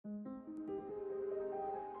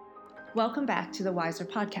Welcome back to the Wiser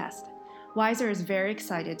podcast. Wiser is very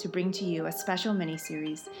excited to bring to you a special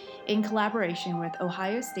mini-series in collaboration with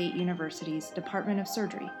Ohio State University's Department of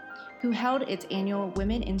Surgery, who held its annual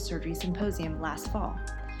Women in Surgery Symposium last fall.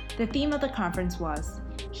 The theme of the conference was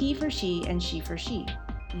He for She and She for She,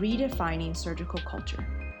 Redefining Surgical Culture.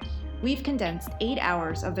 We've condensed 8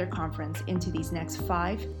 hours of their conference into these next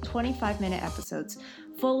 5 25-minute episodes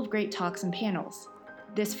full of great talks and panels.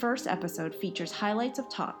 This first episode features highlights of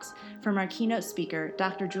talks from our keynote speaker,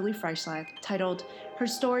 Dr. Julie Freischlag, titled Her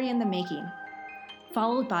Story in the Making,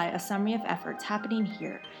 followed by a summary of efforts happening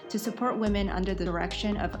here to support women under the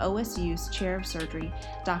direction of OSU's Chair of Surgery,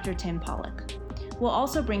 Dr. Tim Pollock. We'll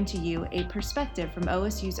also bring to you a perspective from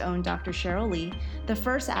OSU's own Dr. Cheryl Lee, the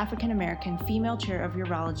first African-American female chair of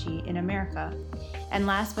urology in America. And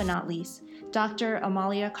last but not least, Dr.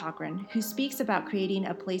 Amalia Cochran, who speaks about creating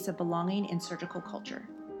a place of belonging in surgical culture.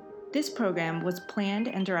 This program was planned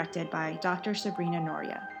and directed by Dr. Sabrina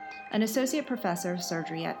Noria, an associate professor of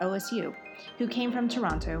surgery at OSU, who came from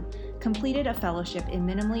Toronto, completed a fellowship in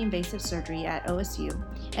minimally invasive surgery at OSU,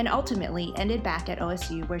 and ultimately ended back at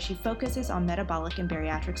OSU where she focuses on metabolic and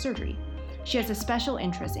bariatric surgery. She has a special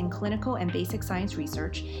interest in clinical and basic science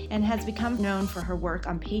research and has become known for her work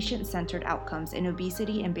on patient-centered outcomes in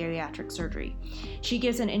obesity and bariatric surgery. She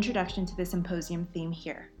gives an introduction to the symposium theme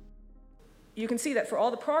here. You can see that for all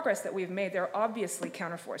the progress that we've made, there are obviously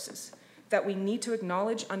counterforces that we need to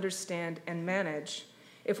acknowledge, understand, and manage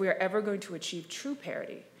if we are ever going to achieve true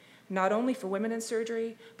parity, not only for women in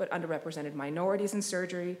surgery, but underrepresented minorities in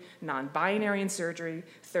surgery, non-binary in surgery,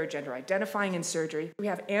 third gender identifying in surgery. We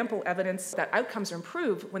have ample evidence that outcomes are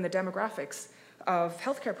improved when the demographics of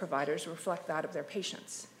healthcare providers reflect that of their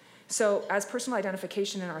patients. So as personal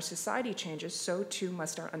identification in our society changes, so too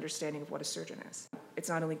must our understanding of what a surgeon is. It's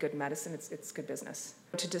not only good medicine, it's good business.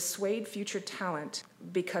 To dissuade future talent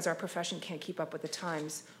because our profession can't keep up with the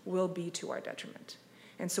times will be to our detriment.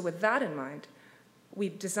 And so with that in mind,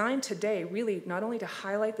 we've designed today really not only to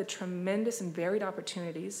highlight the tremendous and varied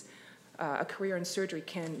opportunities a career in surgery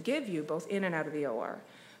can give you, both in and out of the OR,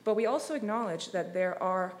 but we also acknowledge that there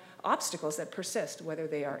are obstacles that persist, whether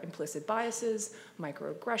they are implicit biases,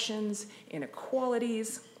 microaggressions,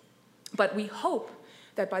 inequalities. But we hope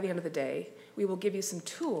that by the end of the day, we will give you some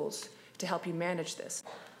tools to help you manage this.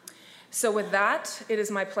 So with that, it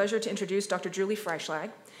is my pleasure to introduce Dr. Julie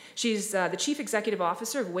Freischlag. She's the Chief Executive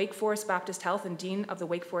Officer of Wake Forest Baptist Health and Dean of the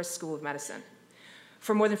Wake Forest School of Medicine.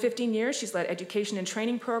 For more than 15 years, she's led education and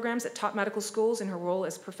training programs at top medical schools in her role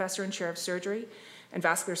as Professor and Chair of Surgery and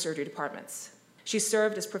Vascular Surgery departments. She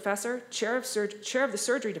served as Professor, Chair of the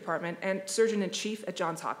Surgery Department, and Surgeon-in-Chief at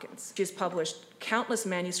Johns Hopkins. She has published countless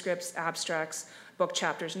manuscripts, abstracts, book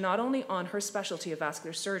chapters, not only on her specialty of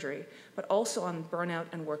vascular surgery, but also on burnout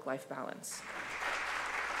and work-life balance.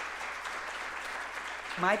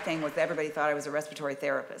 My thing was everybody thought I was a respiratory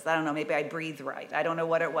therapist. I don't know, maybe I breathed right. I don't know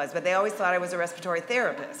what it was, but they always thought I was a respiratory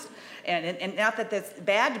therapist. And not that that's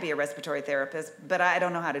bad to be a respiratory therapist, but I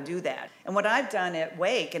don't know how to do that. And what I've done at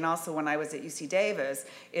Wake, and also when I was at UC Davis,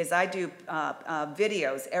 is I do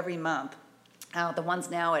videos every month. The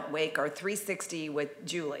ones now at Wake are 360 with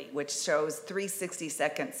Julie, which shows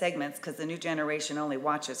 360-second segments because the new generation only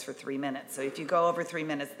watches for 3 minutes. So if you go over 3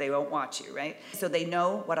 minutes, they won't watch you, right? So they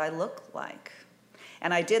know what I look like.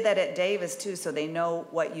 And I did that at Davis, too, so they know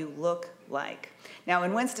what you look like. Now,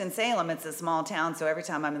 in Winston-Salem, it's a small town, so every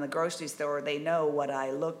time I'm in the grocery store, they know what I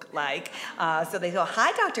look like. So they go,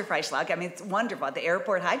 hi, Dr. Freischlag. I mean, it's wonderful. At the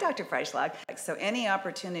airport, hi, Dr. Freischlag. So any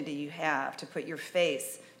opportunity you have to put your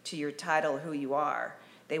face to your title, who you are,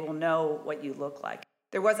 they will know what you look like.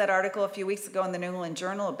 There was that article a few weeks ago in the New England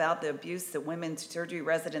Journal about the abuse that women's surgery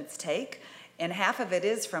residents take. And half of it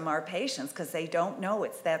is from our patients because they don't know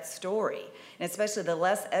it's that story. And especially the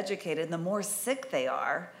less educated, the more sick they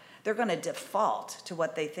are, they're going to default to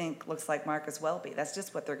what they think looks like Marcus Welby. That's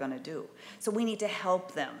just what they're going to do. So we need to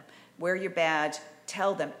help them. Wear your badge.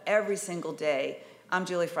 Tell them every single day, I'm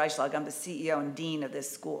Julie Freischlag. I'm the CEO and dean of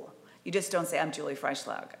this school. You just don't say, I'm Julie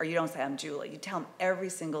Freischlag, or you don't say, I'm Julie. You tell them every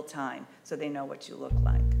single time so they know what you look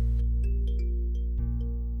like.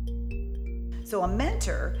 So a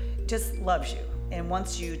mentor just loves you and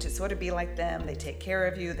wants you to sort of be like them. They take care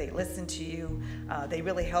of you. They listen to you. They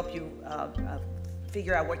really help you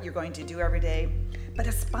figure out what you're going to do every day. But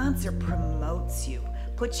a sponsor promotes you,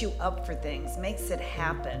 puts you up for things, makes it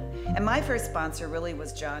happen. And my first sponsor really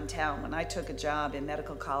was John Town. When I took a job in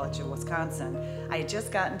Medical College of Wisconsin, I had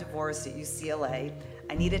just gotten divorced at UCLA.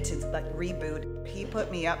 I needed to reboot. He put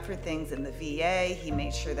me up for things in the VA. He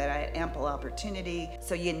made sure that I had ample opportunity.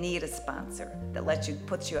 So you need a sponsor that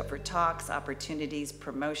puts you up for talks, opportunities,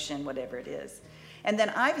 promotion, whatever it is. And then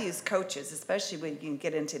I've used coaches, especially when you can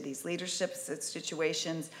get into these leadership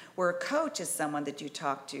situations, where a coach is someone that you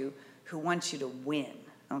talk to who wants you to win,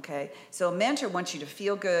 okay? So a mentor wants you to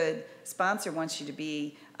feel good, sponsor wants you to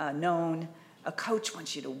be known, a coach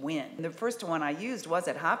wants you to win. And the first one I used was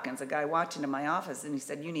at Hopkins. A guy walked into my office and he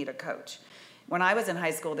said, "You need a coach." When I was in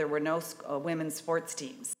high school, there were no women's sports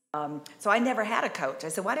teams. So I never had a coach. I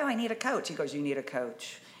said, "Why do I need a coach?" He goes, "You need a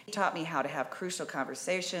coach." He taught me how to have crucial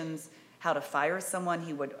conversations, how to fire someone.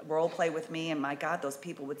 He would role play with me, and my God, those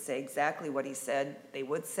people would say exactly what he said they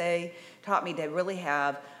would say. Taught me to really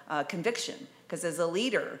have conviction, because as a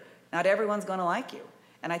leader, not everyone's going to like you.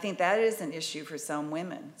 And I think that is an issue for some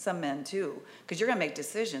women, some men too, because you're going to make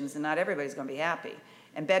decisions and not everybody's going to be happy.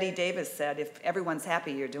 And Betty Davis said, if everyone's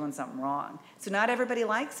happy, you're doing something wrong. So not everybody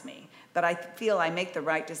likes me, but I feel I make the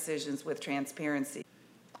right decisions with transparency.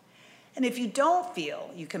 And if you don't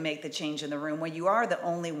feel you can make the change in the room, when you are the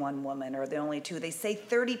only one woman or the only two, they say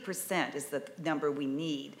 30% is the number we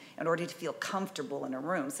need in order to feel comfortable in a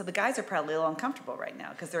room. So the guys are probably a little uncomfortable right now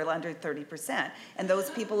because they're under 30%. And those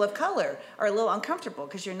people of color are a little uncomfortable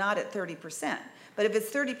because you're not at 30%. But if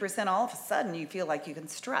it's 30%, all of a sudden you feel like you can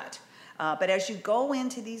strut. But as you go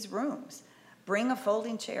into these rooms, bring a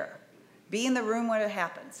folding chair. Be in the room when it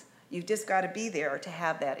happens. You've just got to be there to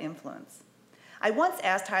have that influence. I once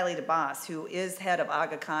asked Haile DeBoss, who is head of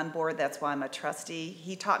Aga Khan Board, that's why I'm a trustee.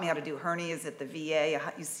 He taught me how to do hernias at the VA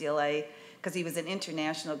at UCLA because he was an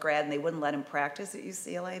international grad and they wouldn't let him practice at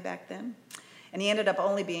UCLA back then. And he ended up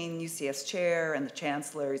only being UCS chair and the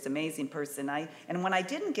chancellor. He's an amazing person. And when I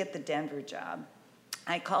didn't get the Denver job,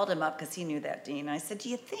 I called him up because he knew that dean. And I said, do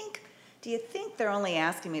you think they're only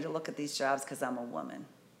asking me to look at these jobs because I'm a woman?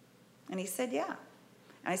 And he said, yeah.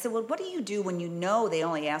 And I said, well, what do you do when you know they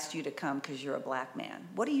only asked you to come because you're a black man?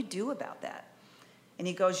 What do you do about that? And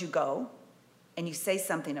he goes, you go and you say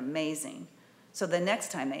something amazing. So the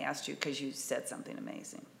next time they asked you because you said something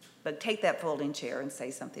amazing. But take that folding chair and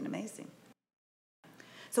say something amazing.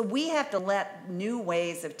 So we have to let new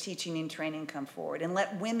ways of teaching and training come forward and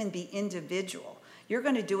let women be individual. You're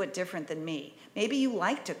going to do it different than me. Maybe you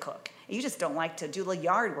like to cook. You just don't like to do the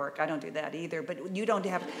yard work. I don't do that either, but you don't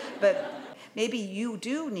have, but maybe you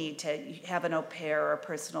do need to have an au pair or a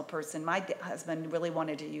personal person. My husband really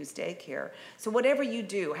wanted to use daycare. So whatever you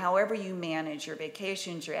do, however you manage your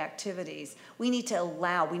vacations, your activities, we need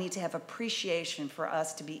to have appreciation for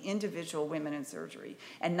us to be individual women in surgery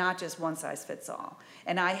and not just one size fits all.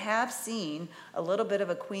 And I have seen a little bit of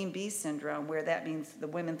a queen bee syndrome where that means the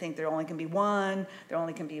women think there only can be one, there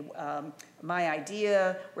only can be my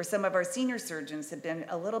idea, where some of our senior surgeons have been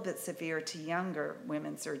a little bit severe to younger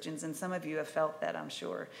women surgeons, and some of you have felt that, I'm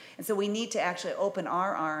sure. And so we need to actually open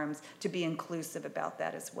our arms to be inclusive about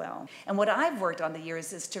that as well. And what I've worked on the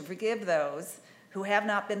years is to forgive those who have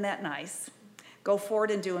not been that nice, go forward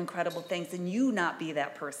and do incredible things, and you not be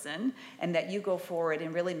that person, and that you go forward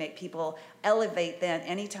and really make people elevate them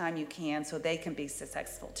anytime you can so they can be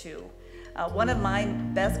successful too. One of my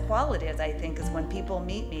best qualities, I think, is when people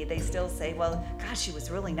meet me, they still say, well, gosh, she was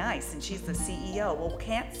really nice, and she's the CEO. Well,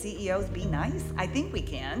 can't CEOs be nice? I think we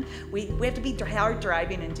can. We have to be hard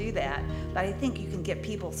driving and do that. But I think you can get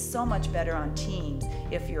people so much better on teams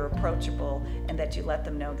if you're approachable and that you let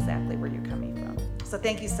them know exactly where you're coming from. So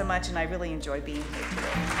thank you so much, and I really enjoy being here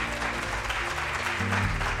today.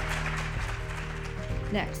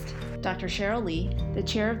 Next, Dr. Cheryl Lee, the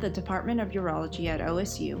chair of the Department of Urology at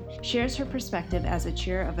OSU, shares her perspective as a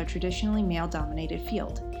chair of a traditionally male-dominated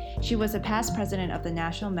field. She was a past president of the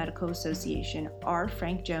National Medical Association, R.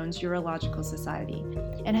 Frank Jones Urological Society,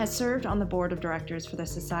 and has served on the board of directors for the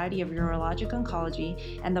Society of Urologic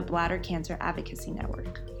Oncology and the Bladder Cancer Advocacy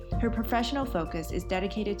Network. Her professional focus is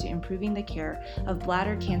dedicated to improving the care of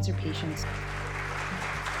bladder cancer patients.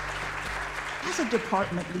 As a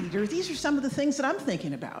department leader, these are some of the things that I'm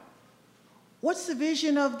thinking about. What's the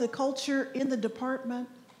vision of the culture in the department?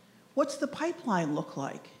 What's the pipeline look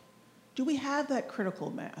like? Do we have that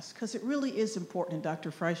critical mass? Because it really is important, and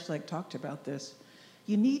Dr. Freischlag talked about this.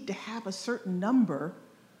 You need to have a certain number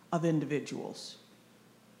of individuals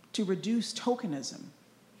to reduce tokenism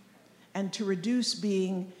and to reduce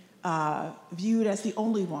being viewed as the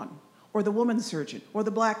only one, or the woman surgeon, or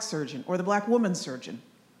the black surgeon, or the black woman surgeon.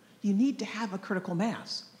 You need to have a critical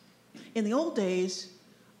mass. In the old days,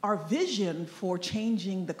 our vision for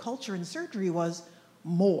changing the culture in surgery was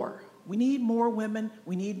more. We need more women,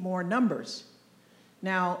 we need more numbers.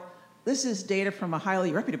 Now, this is data from a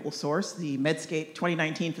highly reputable source, the Medscape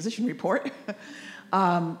 2019 Physician Report,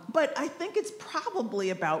 but I think it's probably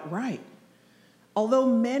about right. Although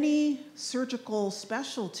many surgical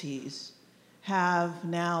specialties have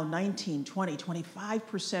now 19, 20,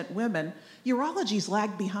 25% women, urology's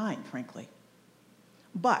lagged behind, frankly.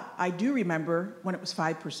 But I do remember when it was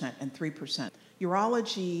 5% and 3%.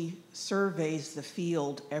 Urology surveys the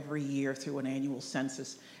field every year through an annual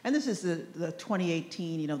census. And this is the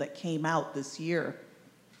 2018, that came out this year.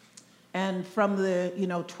 And from the,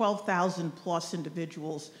 12,000 plus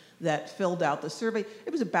individuals that filled out the survey,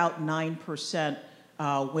 it was about 9%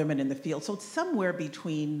 women in the field. So it's somewhere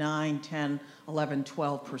between 9, 10, 11,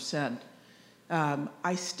 12%.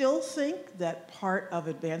 I still think that part of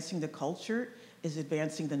advancing the culture is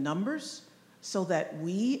advancing the numbers so that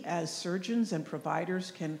we as surgeons and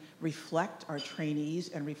providers can reflect our trainees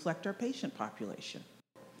and reflect our patient population.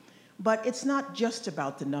 But it's not just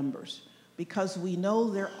about the numbers, because we know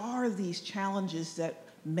there are these challenges that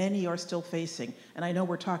many are still facing. And I know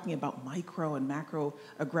we're talking about micro and macro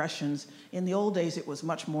aggressions. In the old days, it was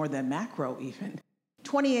much more than macro even.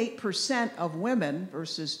 28% of women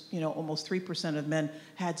versus, almost 3% of men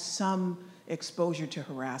had some exposure to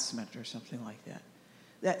harassment or something like that.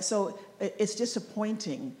 So it's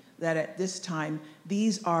disappointing that at this time,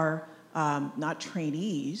 these are not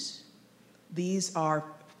trainees. These are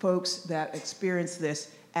folks that experience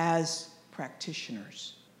this as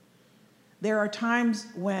practitioners. There are times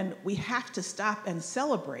when we have to stop and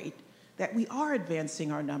celebrate that we are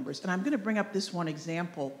advancing our numbers. And I'm going to bring up this one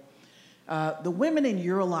example. The women in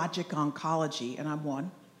urologic oncology, and I'm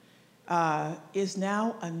one, is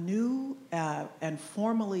now a new and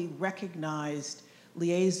formally recognized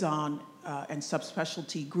liaison and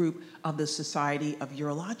subspecialty group of the Society of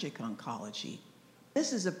Urologic Oncology.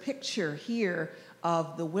 This is a picture here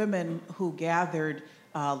of the women who gathered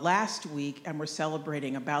last week and were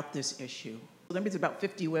celebrating about this issue. There was about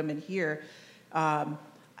 50 women here.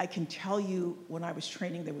 I can tell you when I was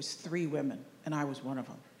training, there was 3 women, and I was one of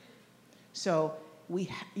them. So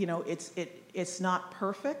it's not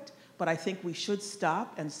perfect, but I think we should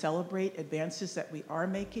stop and celebrate advances that we are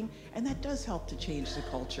making, and that does help to change the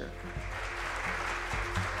culture.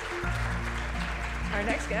 Our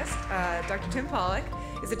next guest, Dr. Tim Pollack,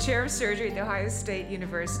 is the chair of surgery at The Ohio State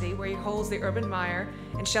University, where he holds the Urban Meyer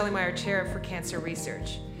and Shelley Meyer Chair for Cancer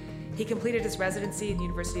Research. He completed his residency at the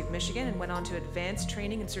University of Michigan and went on to advanced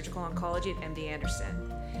training in surgical oncology at MD Anderson.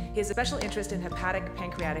 He has a special interest in hepatic,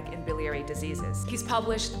 pancreatic, and biliary diseases. He's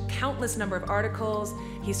published countless number of articles.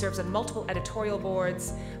 He serves on multiple editorial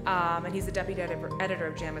boards, and he's the deputy editor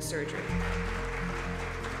of JAMA Surgery.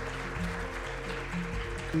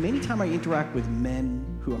 Many times I interact with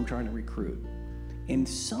men who I'm trying to recruit. And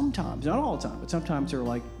sometimes, not all the time, but sometimes they're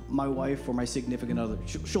like, my wife or my significant other,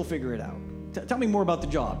 she'll figure it out. Tell me more about the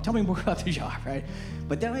job. Tell me more about the job, right?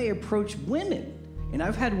 But then I approach women. And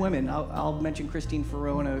I've had women, I'll mention Christine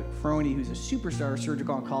Ferroni, who's a superstar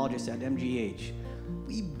surgical oncologist at MGH.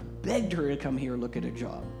 We begged her to come here and look at a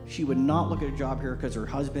job. She would not look at a job here because her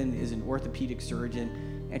husband is an orthopedic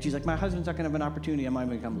surgeon. And she's like, my husband's not gonna have an opportunity, I'm not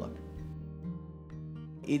even gonna come look.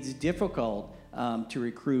 It's difficult to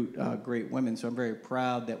recruit great women, so I'm very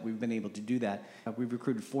proud that we've been able to do that. We've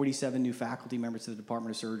recruited 47 new faculty members to the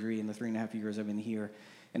Department of Surgery in the 3.5 years I've been here.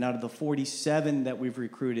 And out of the 47 that we've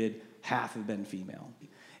recruited, half have been female.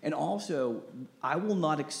 And also, I will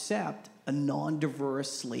not accept a non-diverse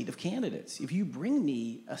slate of candidates. If you bring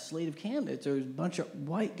me a slate of candidates or a bunch of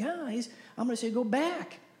white guys, I'm gonna say, go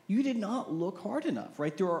back. You did not look hard enough,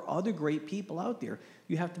 right? There are other great people out there.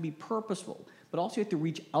 You have to be purposeful, but also you have to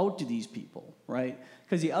reach out to these people, right?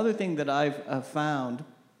 Because the other thing that I've found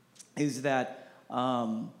is that,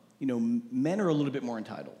 men are a little bit more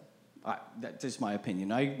entitled. That's just my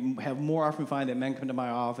opinion. I have more often find that men come to my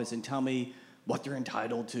office and tell me what they're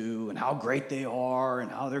entitled to and how great they are and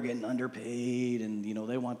how they're getting underpaid and,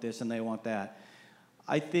 they want this and they want that.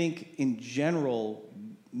 I think in general,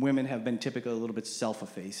 women have been typically a little bit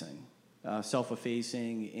self-effacing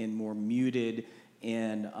and more muted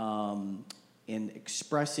in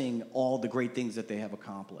expressing all the great things that they have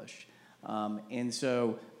accomplished. And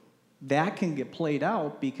so that can get played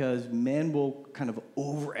out because men will kind of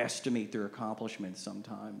overestimate their accomplishments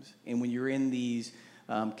sometimes. And when you're in these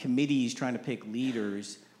committees trying to pick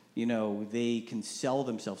leaders, they can sell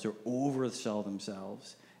themselves or oversell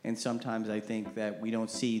themselves. And sometimes I think that we don't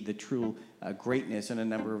see the true greatness in a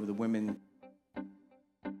number of the women.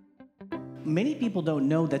 Many people don't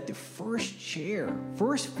know that the first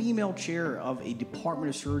female chair of a department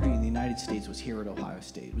of surgery in the United States was here at Ohio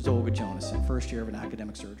State. It was Olga Jonassen, first chair of an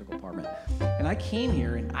academic surgical department. And I came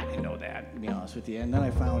here, and I didn't know that, to be honest with you, and then I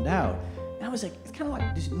found out. And I was like, it's kind of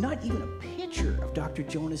like there's not even a picture of Dr.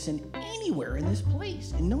 Jonassen anywhere in this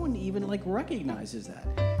place, and no one even recognizes that.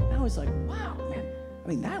 And I was like, wow, man, I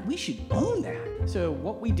mean, that we should own that. So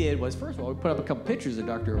what we did was, first of all, we put up a couple pictures of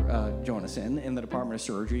Dr. Jonassen in the Department of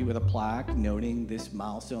Surgery with a plaque noting this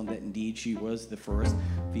milestone that indeed she was the first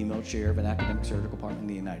female chair of an academic surgical department in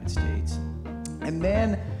the United States. And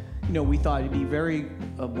then, we thought it'd be very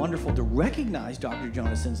wonderful to recognize Dr.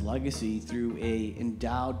 Jonassen's legacy through a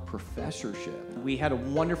endowed professorship. We had a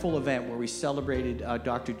wonderful event where we celebrated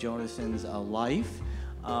Dr. Jonassen's life.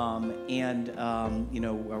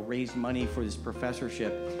 Raised money for this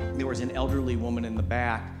professorship. There was an elderly woman in the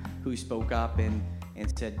back who spoke up and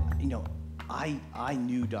said, I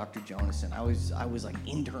knew Dr. Jonassen. I was like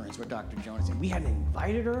interns with Dr. Jonassen. We hadn't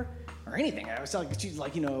invited her or anything. I was like, she's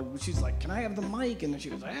like, can I have the mic? And then she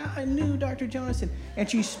was like, I knew Dr. Jonassen. And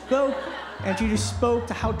she spoke, and she just spoke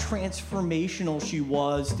to how transformational she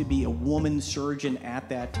was to be a woman surgeon at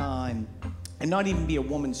that time. And not even be a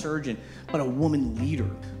woman surgeon, but a woman leader.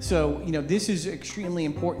 So, this is extremely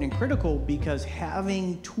important and critical because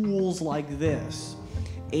having tools like this,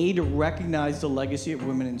 to recognize the legacy of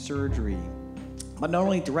women in surgery, but not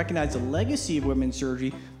only to recognize the legacy of women in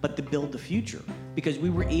surgery, but to build the future. Because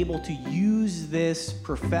we were able to use this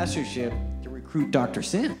professorship to recruit Dr.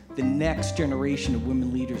 Sen, the next generation of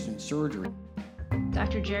women leaders in surgery.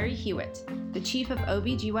 Dr. Jerry Hewitt, the Chief of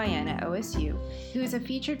OB/GYN at OSU, who is a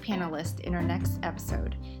featured panelist in our next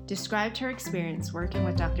episode, described her experience working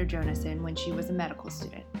with Dr. Jonassen when she was a medical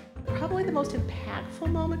student. Probably the most impactful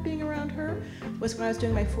moment being around her was when I was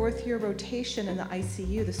doing my 4th year rotation in the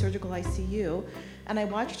ICU, the surgical ICU, and I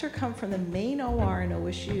watched her come from the main OR in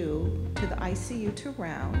OSU to the ICU to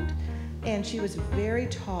round, and she was very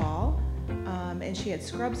tall, and she had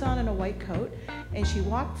scrubs on and a white coat, and she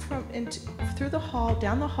walked through the hall,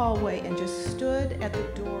 down the hallway, and just stood at the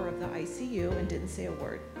door of the ICU and didn't say a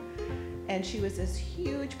word. And she was this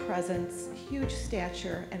huge presence, huge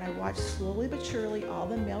stature, and I watched slowly but surely all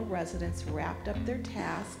the male residents wrapped up their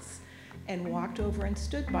tasks and walked over and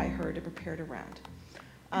stood by her to prepare to round.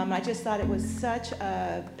 I just thought it was such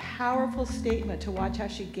a powerful statement to watch how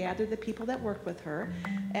she gathered the people that worked with her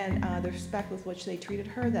and the respect with which they treated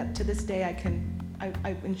her, that to this day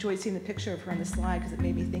I enjoyed seeing the picture of her on the slide because it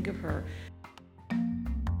made me think of her.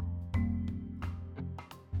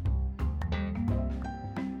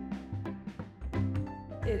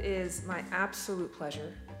 It is my absolute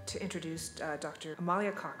pleasure to introduce Dr.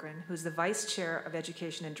 Amalia Cochrane, who's the Vice Chair of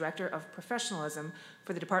Education and Director of Professionalism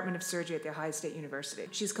for the Department of Surgery at The Ohio State University.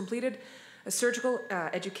 She's completed a surgical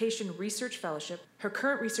education research fellowship. Her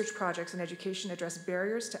current research projects in education address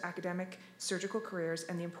barriers to academic surgical careers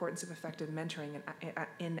and the importance of effective mentoring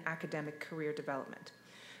in academic career development.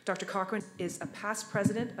 Dr. Cochrane is a past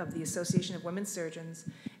president of the Association of Women Surgeons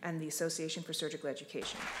and the Association for Surgical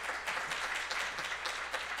Education.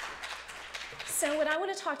 So what I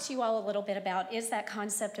want to talk to you all a little bit about is that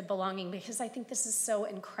concept of belonging, because I think this is so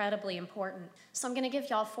incredibly important. So I'm going to give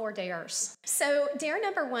y'all 4 dares. So dare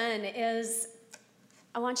number 1 is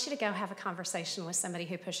I want you to go have a conversation with somebody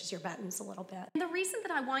who pushes your buttons a little bit. And the reason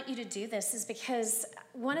that I want you to do this is because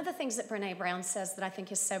one of the things that Brené Brown says that I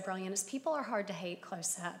think is so brilliant is people are hard to hate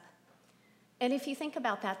close up. And if you think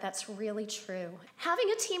about that, that's really true.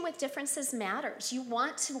 Having a team with differences matters. You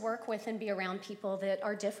want to work with and be around people that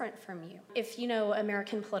are different from you. If you know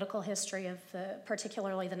American political history of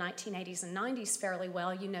particularly the 1980s and 90s fairly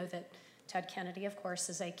well, you know that Ted Kennedy, of course,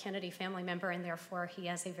 is a Kennedy family member, and therefore he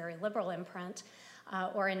has a very liberal imprint.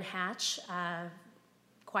 Orrin Hatch,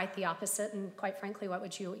 quite the opposite, and quite frankly,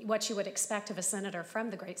 what you would expect of a senator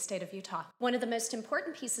from the great state of Utah. One of the most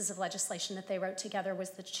important pieces of legislation that they wrote together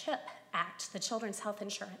was the CHIP Act, the Children's Health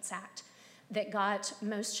Insurance Act, that got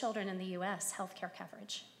most children in the U.S. health care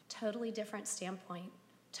coverage. Totally different standpoint,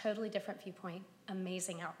 totally different viewpoint,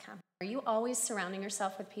 amazing outcome. Are you always surrounding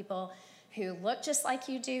yourself with people who look just like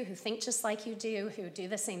you do, who think just like you do, who do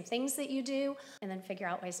the same things that you do, and then figure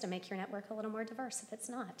out ways to make your network a little more diverse if it's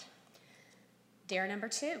not? Dare number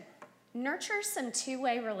 2, nurture some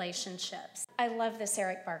two-way relationships. I love this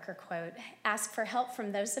Eric Barker quote. Ask for help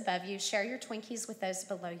from those above you, share your Twinkies with those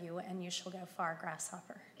below you, and you shall go far,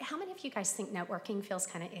 grasshopper. How many of you guys think networking feels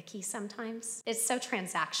kind of icky sometimes? It's so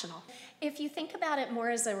transactional. If you think about it more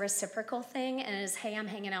as a reciprocal thing and as, hey, I'm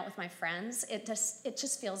hanging out with my friends, it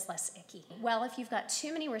just feels less icky. Well, if you've got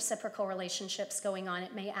too many reciprocal relationships going on,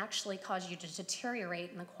 it may actually cause you to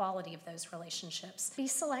deteriorate in the quality of those relationships. Be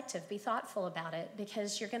selective, be thoughtful about it,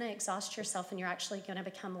 because you're going to exhaust yourself and you're actually going to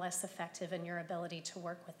become less effective in your ability to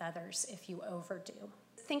work with others if you overdo.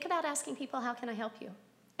 Think about asking people, how can I help you?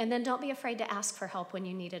 And then don't be afraid to ask for help when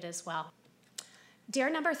you need it as well. Dare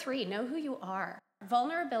number 3, know who you are.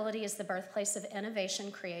 Vulnerability is the birthplace of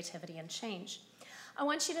innovation, creativity, and change. I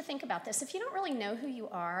want you to think about this. If you don't really know who you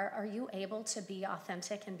are you able to be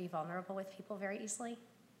authentic and be vulnerable with people very easily?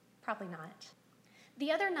 Probably not.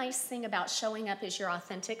 The other nice thing about showing up as your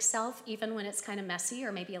authentic self, even when it's kind of messy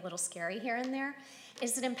or maybe a little scary here and there,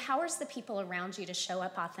 is it empowers the people around you to show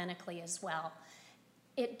up authentically as well.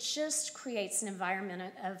 It just creates an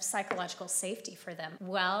environment of psychological safety for them.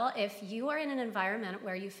 Well, if you are in an environment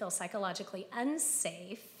where you feel psychologically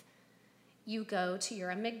unsafe, you go to your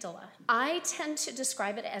amygdala. I tend to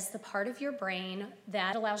describe it as the part of your brain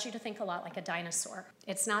that allows you to think a lot like a dinosaur.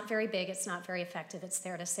 It's not very big, it's not very effective, it's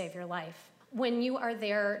there to save your life. When you are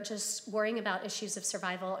there just worrying about issues of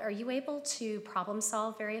survival, are you able to problem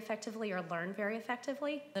solve very effectively or learn very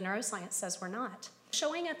effectively? The neuroscience says we're not.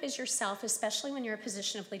 Showing up as yourself, especially when you're in a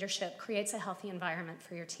position of leadership, creates a healthy environment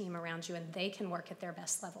for your team around you, and they can work at their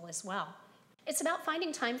best level as well. It's about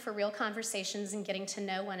finding time for real conversations and getting to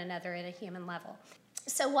know one another at a human level.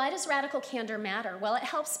 So why does radical candor matter? Well, it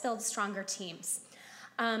helps build stronger teams.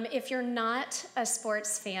 If you're not a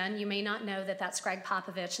sports fan, you may not know that that's Greg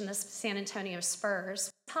Popovich and the San Antonio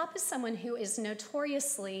Spurs. Pop is someone who is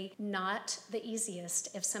notoriously not the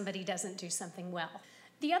easiest if somebody doesn't do something well.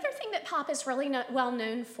 The other thing that Pop is really well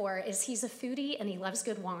known for is he's a foodie and he loves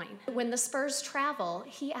good wine. When the Spurs travel,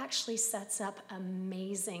 he actually sets up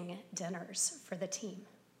amazing dinners for the team.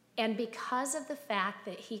 And because of the fact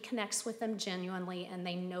that he connects with them genuinely and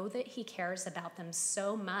they know that he cares about them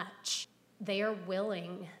so much, they are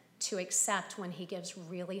willing to accept when he gives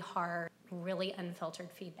really hard, really unfiltered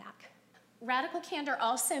feedback. Radical candor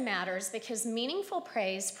also matters because meaningful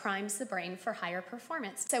praise primes the brain for higher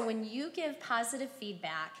performance. So when you give positive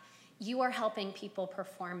feedback, you are helping people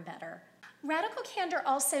perform better. Radical candor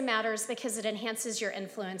also matters because it enhances your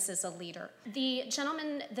influence as a leader. The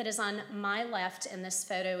gentleman that is on my left in this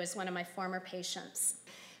photo is one of my former patients.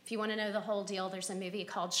 If you want to know the whole deal, there's a movie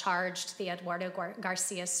called Charged, the Eduardo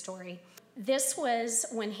Garcia story. This was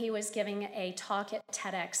when he was giving a talk at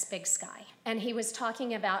TEDx Big Sky, and he was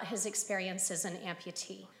talking about his experience as an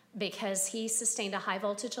amputee because he sustained a high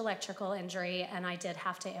voltage electrical injury, and I did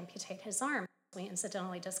have to amputate his arm. We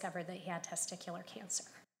incidentally discovered that he had testicular cancer.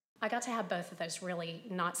 I got to have both of those really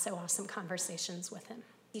not so awesome conversations with him.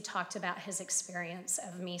 He talked about his experience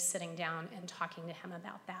of me sitting down and talking to him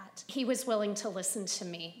about that. He was willing to listen to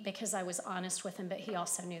me because I was honest with him, but he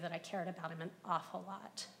also knew that I cared about him an awful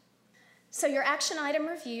lot. So your action item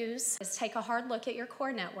reviews is take a hard look at your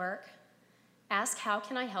core network, ask how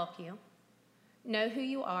can I help you, know who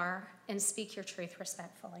you are, and speak your truth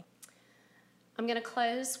respectfully. I'm going to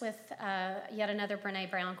close with yet another Brené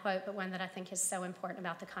Brown quote, but one that I think is so important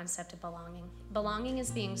about the concept of belonging. Belonging is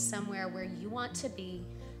being somewhere where you want to be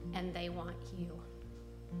and they want you.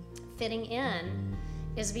 Fitting in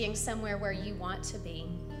is being somewhere where you want to be,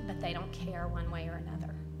 but they don't care one way or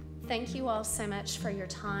another. Thank you all so much for your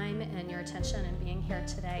time and your attention and being here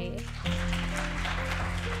today.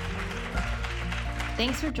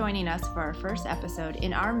 Thanks for joining us for our first episode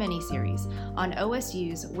in our mini-series on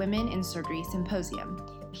OSU's Women in Surgery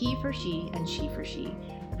Symposium, He for She and She for She,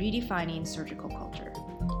 Redefining Surgical Culture.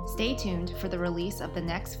 Stay tuned for the release of the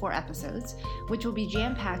next 4 episodes, which will be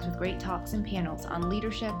jam-packed with great talks and panels on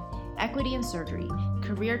leadership, equity in surgery,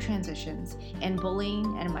 career transitions, and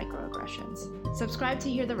bullying and microaggressions. Subscribe to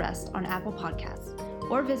hear the rest on Apple Podcasts,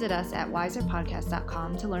 or visit us at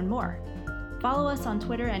wiserpodcast.com to learn more. Follow us on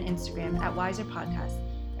Twitter and Instagram at Wiser Podcast,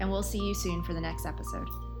 and we'll see you soon for the next episode.